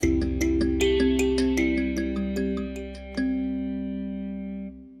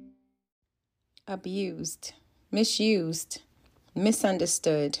abused, misused,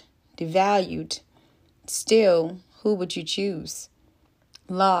 misunderstood, devalued. Still, who would you choose?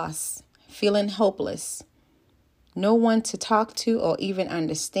 Lost, feeling hopeless, no one to talk to or even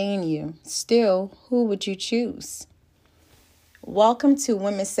understand you. Still, who would you choose? Welcome to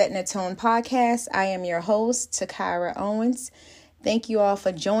Women Setting the Tone podcast. I am your host, Takira Owens. Thank you all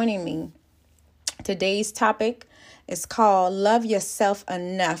for joining me. Today's topic is called Love Yourself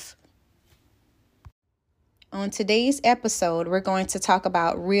Enough. On today's episode, we're going to talk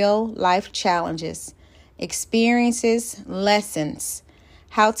about real life challenges, experiences, lessons,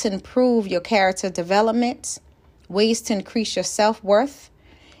 how to improve your character development, ways to increase your self-worth,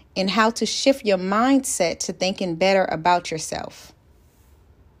 and how to shift your mindset to thinking better about yourself.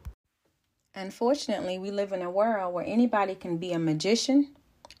 Unfortunately, we live in a world where anybody can be a magician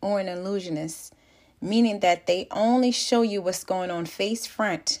or an illusionist, meaning that they only show you what's going on face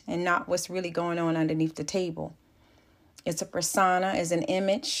front and not what's really going on underneath the table. It's a persona, it's an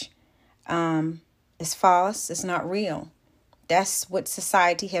image, it's false, it's not real. That's what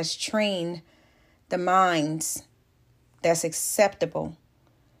society has trained the minds that's acceptable.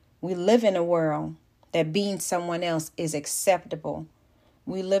 We live in a world that being someone else is acceptable.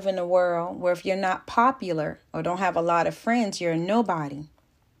 We live in a world where if you're not popular or don't have a lot of friends, you're a nobody.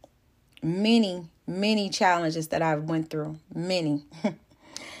 Many challenges that I've went through, many.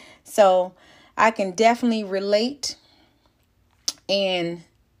 So I can definitely relate. And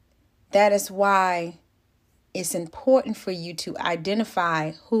that is why it's important for you to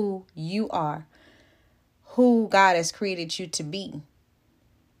identify who you are, who God has created you to be.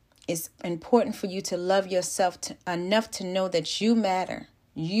 It's important for you to love yourself enough to know that you matter.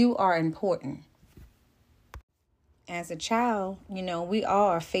 You are important. As a child, we all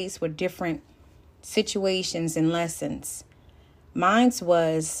are faced with different situations and lessons. Mine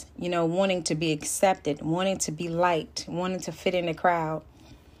was, wanting to be accepted, wanting to be liked, wanting to fit in the crowd,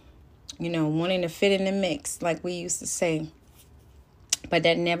 wanting to fit in the mix, like we used to say. But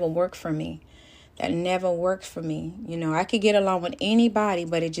that never worked for me. I could get along with anybody,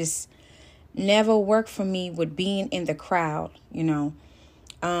 but it just never worked for me with being in the crowd,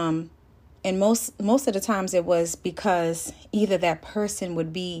 And most of the times it was because either that person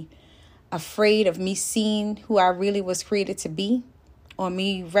would be afraid of me seeing who I really was created to be, or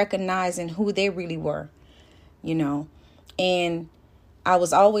me recognizing who they really were, And I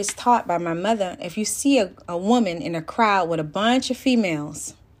was always taught by my mother, if you see a woman in a crowd with a bunch of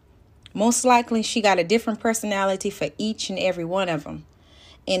females, most likely she got a different personality for each and every one of them.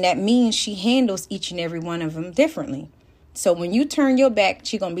 And that means she handles each and every one of them differently. So when you turn your back,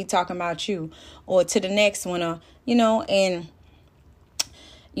 she's going to be talking about you or to the next one,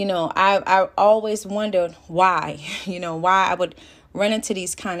 I always wondered why, why I would run into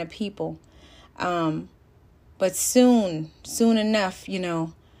these kind of people. But soon enough,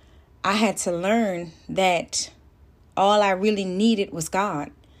 I had to learn that all I really needed was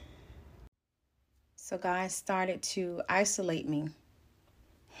God. So God started to isolate me.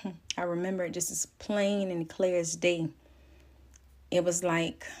 I remember it just as plain and clear as day. It was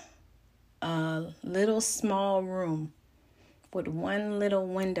like a little small room with one little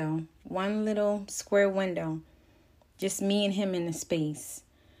window, one little square window, just me and him in the space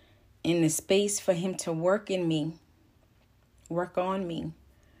for him to work in me, work on me,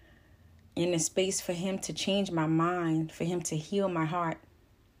 in the space for him to change my mind, for him to heal my heart,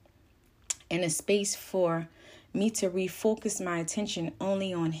 in a space for me to refocus my attention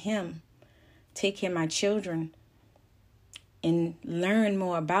only on him, take care of my children, and learn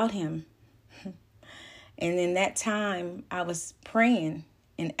more about him. And in that time, I was praying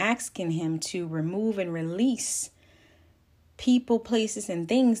and asking him to remove and release people, places, and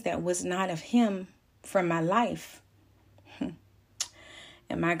things that was not of him from my life. And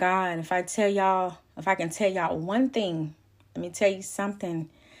my God, if I can tell y'all one thing, let me tell you something.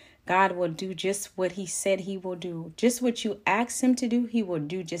 God will do just what he said he will do. Just what you ask him to do, he will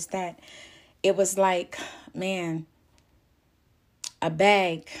do just that. It was like, man, a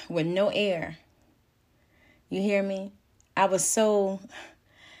bag with no air. You hear me? I was so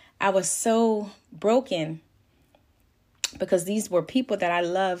broken because these were people that I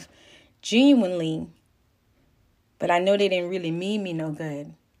love genuinely, but I know they didn't really mean me no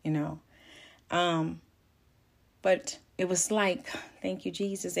good, But it was like, thank you,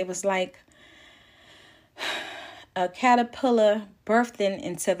 Jesus. It was like a caterpillar birthing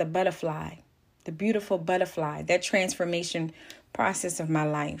into the butterfly, the beautiful butterfly, that transformation process of my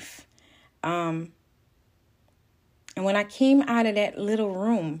life. And when I came out of that little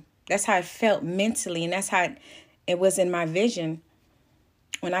room, that's how I felt mentally. And that's how it was in my vision.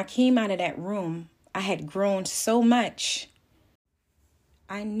 when I came out of that room, I had grown so much.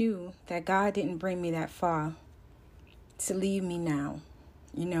 I knew that God didn't bring me that far to leave me now.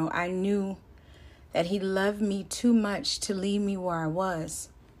 I knew that he loved me too much to leave me where I was.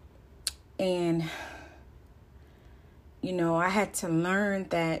 And, I had to learn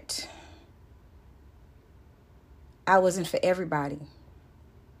that I wasn't for everybody.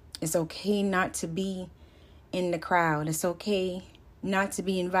 It's okay not to be in the crowd. It's okay not to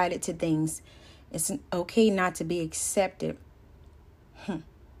be invited to things. It's okay not to be accepted.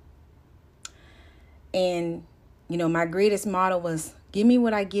 And, my greatest motto was, give me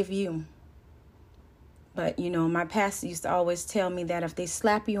what I give you. But, my pastor used to always tell me that if they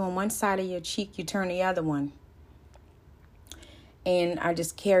slap you on one side of your cheek, you turn the other one. And I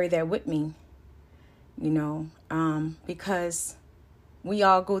just carry that with me, because we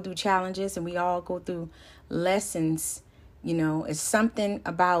all go through challenges and we all go through lessons. It's something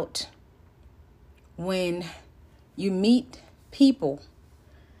about when you meet people.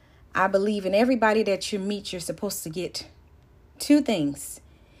 I believe in everybody that you meet, you're supposed to get two things,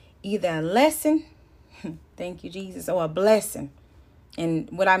 either a lesson, thank you, Jesus, or a blessing. And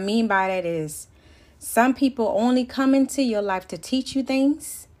what I mean by that is some people only come into your life to teach you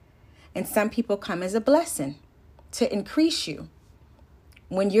things, and some people come as a blessing to increase you.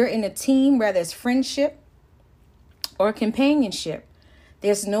 When you're in a team, whether it's friendship or companionship,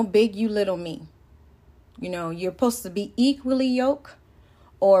 there's no big you, little me. You're supposed to be equally yoked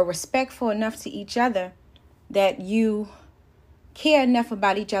or respectful enough to each other that you care enough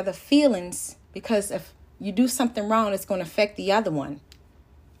about each other's feelings, because if you do something wrong, it's going to affect the other one.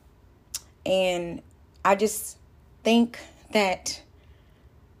 And I just think that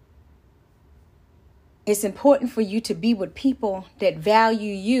it's important for you to be with people that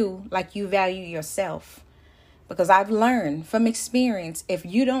value you like you value yourself. Because I've learned from experience, if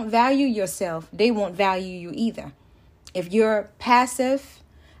you don't value yourself, they won't value you either. If you're passive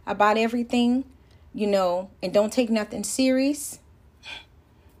about everything, and don't take nothing serious,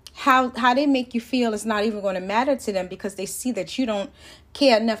 how they make you feel is not even going to matter to them, because they see that you don't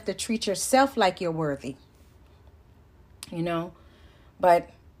care enough to treat yourself like you're worthy. But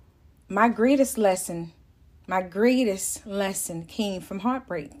my greatest lesson came from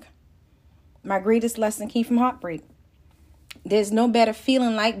heartbreak. There's no better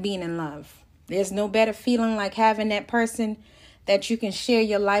feeling like being in love. There's no better feeling like having that person that you can share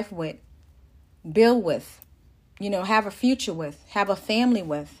your life with, build with, have a future with, have a family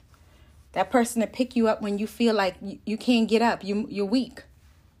with. That person to pick you up when you feel like you can't get up, you're weak,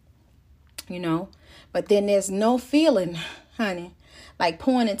 But then there's no feeling, honey, like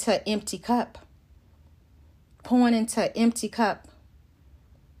pouring into an empty cup.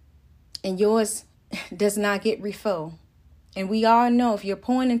 And yours does not get refilled. And we all know if you're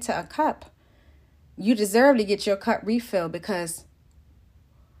pouring into a cup, you deserve to get your cup refilled, because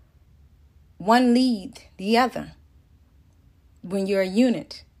one leads the other when you're a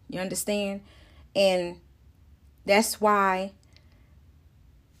unit. You understand? And that's why,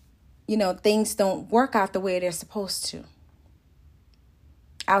 things don't work out the way they're supposed to.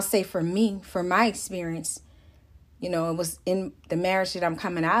 I'll say for me, for my experience, it was in the marriage that I'm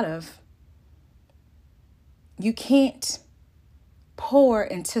coming out of. You can't pour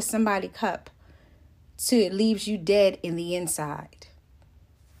into somebody's cup till it leaves you dead in the inside.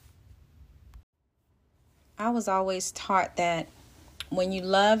 I was always taught that when you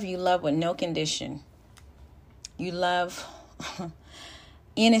love with no condition. You love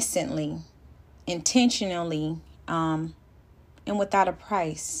innocently, intentionally, and without a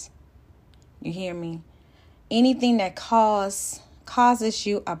price. You hear me? Anything that causes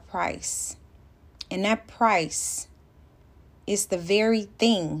you a price. And that price is the very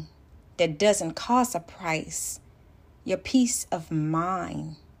thing that doesn't cost a price. Your peace of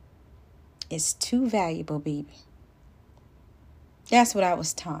mind is too valuable, baby. That's what I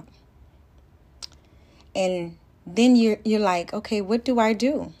was taught. And then you're like, okay, what do I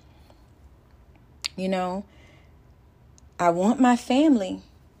do? I want my family.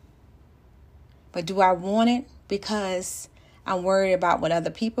 But do I want it because I'm worried about what other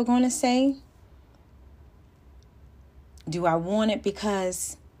people are going to say? Do I want it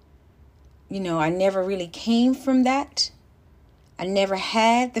because, I never really came from that? I never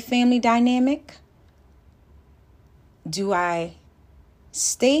had the family dynamic? Do I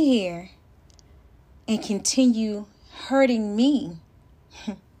stay here and continue hurting me?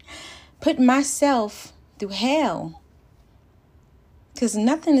 Put myself through hell? Because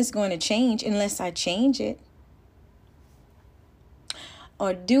nothing is going to change unless I change it.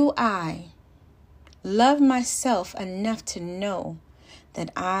 Or do I love myself enough to know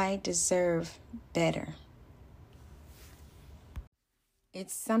that I deserve better.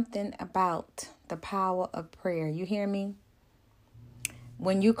 It's something about the power of prayer. You hear me?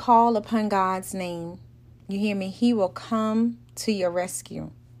 When you call upon God's name, you hear me? He will come to your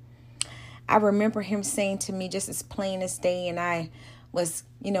rescue. I remember him saying to me just as plain as day, and I was,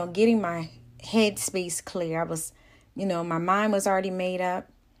 getting my head space clear. I was, my mind was already made up.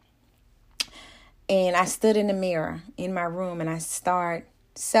 And I stood in the mirror in my room and I start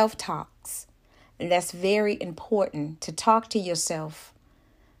self-talks. And that's very important, to talk to yourself.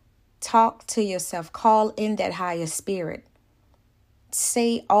 Talk to yourself. Call in that higher spirit.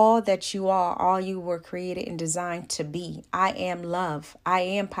 Say all that you are, all you were created and designed to be. I am love. I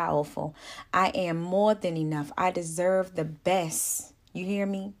am powerful. I am more than enough. I deserve the best. You hear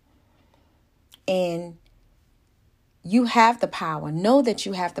me? And you have the power. Know that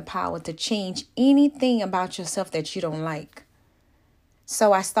you have the power to change anything about yourself that you don't like.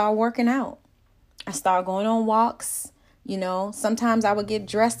 So I start working out. I start going on walks. Sometimes I would get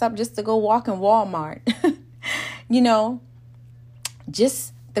dressed up just to go walk in Walmart.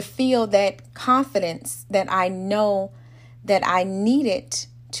 Just to feel that confidence that I know that I needed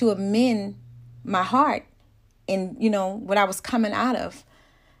to amend my heart and, what I was coming out of.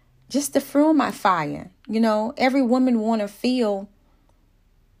 Just to fuel my fire. Every woman want to feel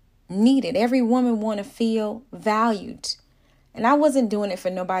needed. Every woman want to feel valued. And I wasn't doing it for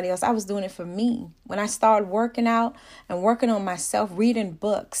nobody else. I was doing it for me. When I started working out and working on myself, reading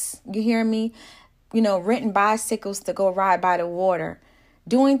books, you hear me? Renting bicycles to go ride by the water,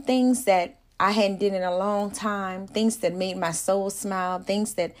 doing things that I hadn't did in a long time, things that made my soul smile,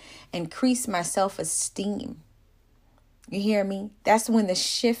 things that increased my self-esteem. You hear me? That's when the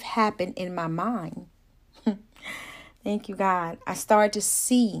shift happened in my mind. Thank you, God. I started to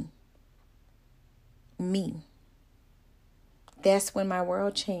see me. That's when my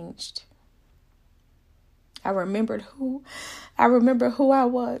world changed. I remember who I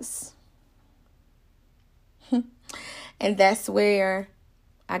was. And that's where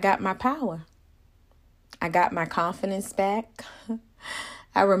I got my power. I got my confidence back.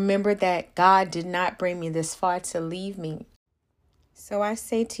 I remember that God did not bring me this far to leave me. So I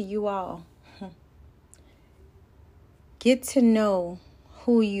say to you all, get to know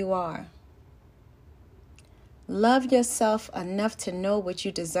who you are. Love yourself enough to know what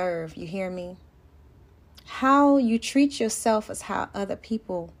you deserve. You hear me? How you treat yourself is how other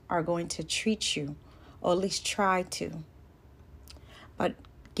people are going to treat you, or at least try to. But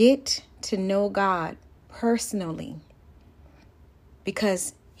get to know God personally,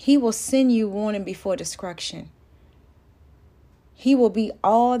 because he will send you warning before destruction. He will be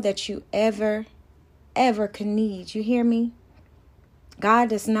all that you ever can need. You hear me? God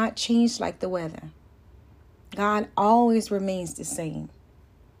does not change like the weather. God always remains the same.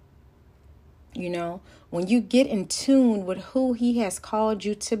 When you get in tune with who he has called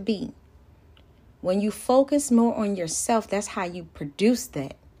you to be, when you focus more on yourself, that's how you produce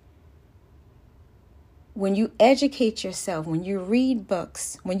that. When you educate yourself, when you read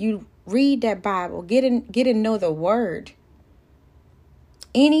books, when you read that Bible, get to know the word.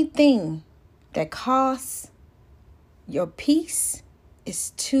 Anything that costs your peace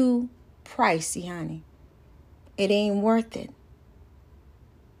is too pricey, honey. It ain't worth it.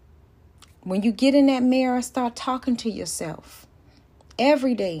 When you get in that mirror, start talking to yourself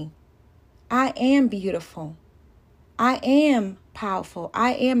every day. I am beautiful. I am powerful.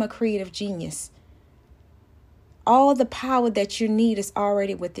 I am a creative genius. All the power that you need is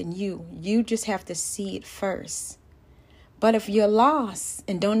already within you. You just have to see it first. But if you're lost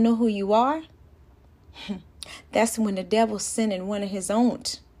and don't know who you are, that's when the devil's sending one of his own.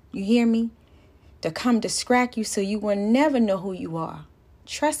 You hear me? To come distract you so you will never know who you are.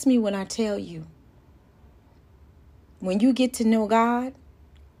 Trust me when I tell you. When you get to know God,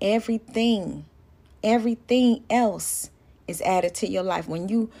 everything else is added to your life. When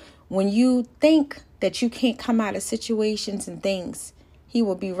you think that you can't come out of situations and things, he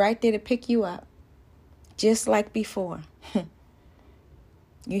will be right there to pick you up. Just like before.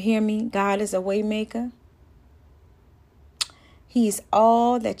 You hear me? God is a way maker. He's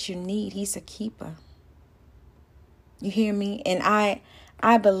all that you need. He's a keeper. You hear me? And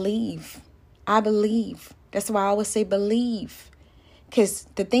I believe. That's why I always say believe. Because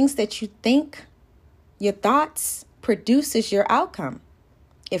the things that you think, your thoughts, produces your outcome.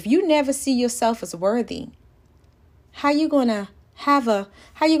 If you never see yourself as worthy, how you gonna have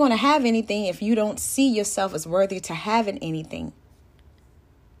anything if you don't see yourself as worthy to having anything?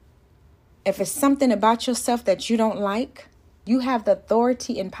 If it's something about yourself that you don't like, you have the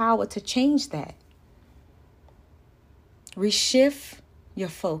authority and power to change that. Reshift your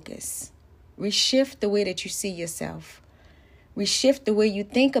focus. Reshift the way that you see yourself. Reshift the way you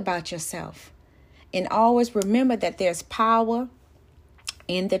think about yourself. And always remember that there's power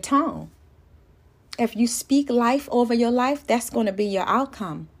in the tongue. If you speak life over your life, that's going to be your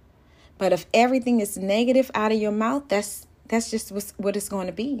outcome. But if everything is negative out of your mouth, that's just what it's going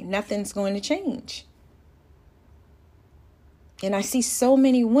to be. Nothing's going to change. And I see so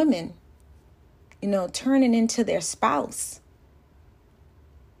many women, turning into their spouse.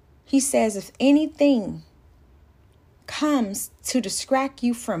 He says, if anything comes to distract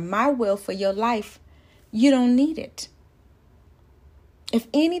you from my will for your life, you don't need it. If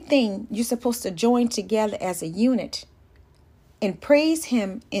anything, you're supposed to join together as a unit and praise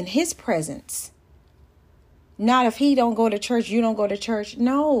him in his presence. Not if he don't go to church, you don't go to church.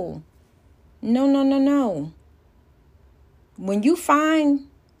 No. No. When you find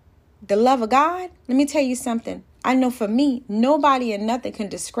the love of God, let me tell you something. I know for me, nobody and nothing can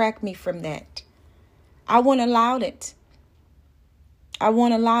distract me from that. I won't allow it. I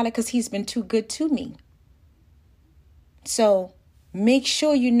won't allow it because he's been too good to me. So make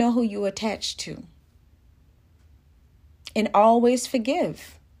sure you know who you're attached to. And always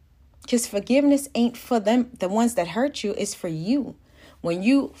forgive. Because forgiveness ain't for them, the ones that hurt you, it's for you. When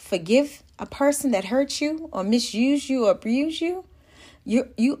you forgive a person that hurt you or misuse you or abuse you,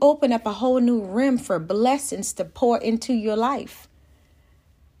 you open up a whole new rim for blessings to pour into your life.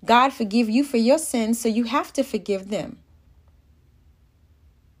 God forgive you for your sins, so you have to forgive them.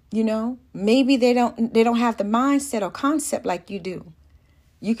 Maybe they don't have the mindset or concept like you do.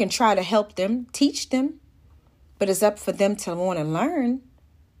 You can try to help them, teach them, but it's up for them to want to learn.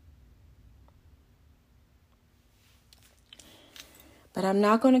 But I'm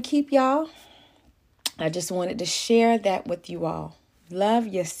not going to keep y'all. I just wanted to share that with you all. Love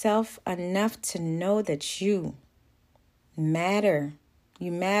yourself enough to know that you matter.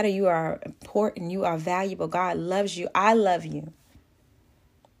 You matter. You are important. You are valuable. God loves you. I love you.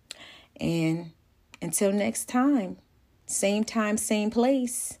 And until next time, same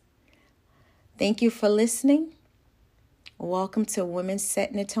place. Thank you for listening. Welcome to Women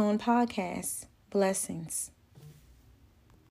Setting the Tone podcast. Blessings.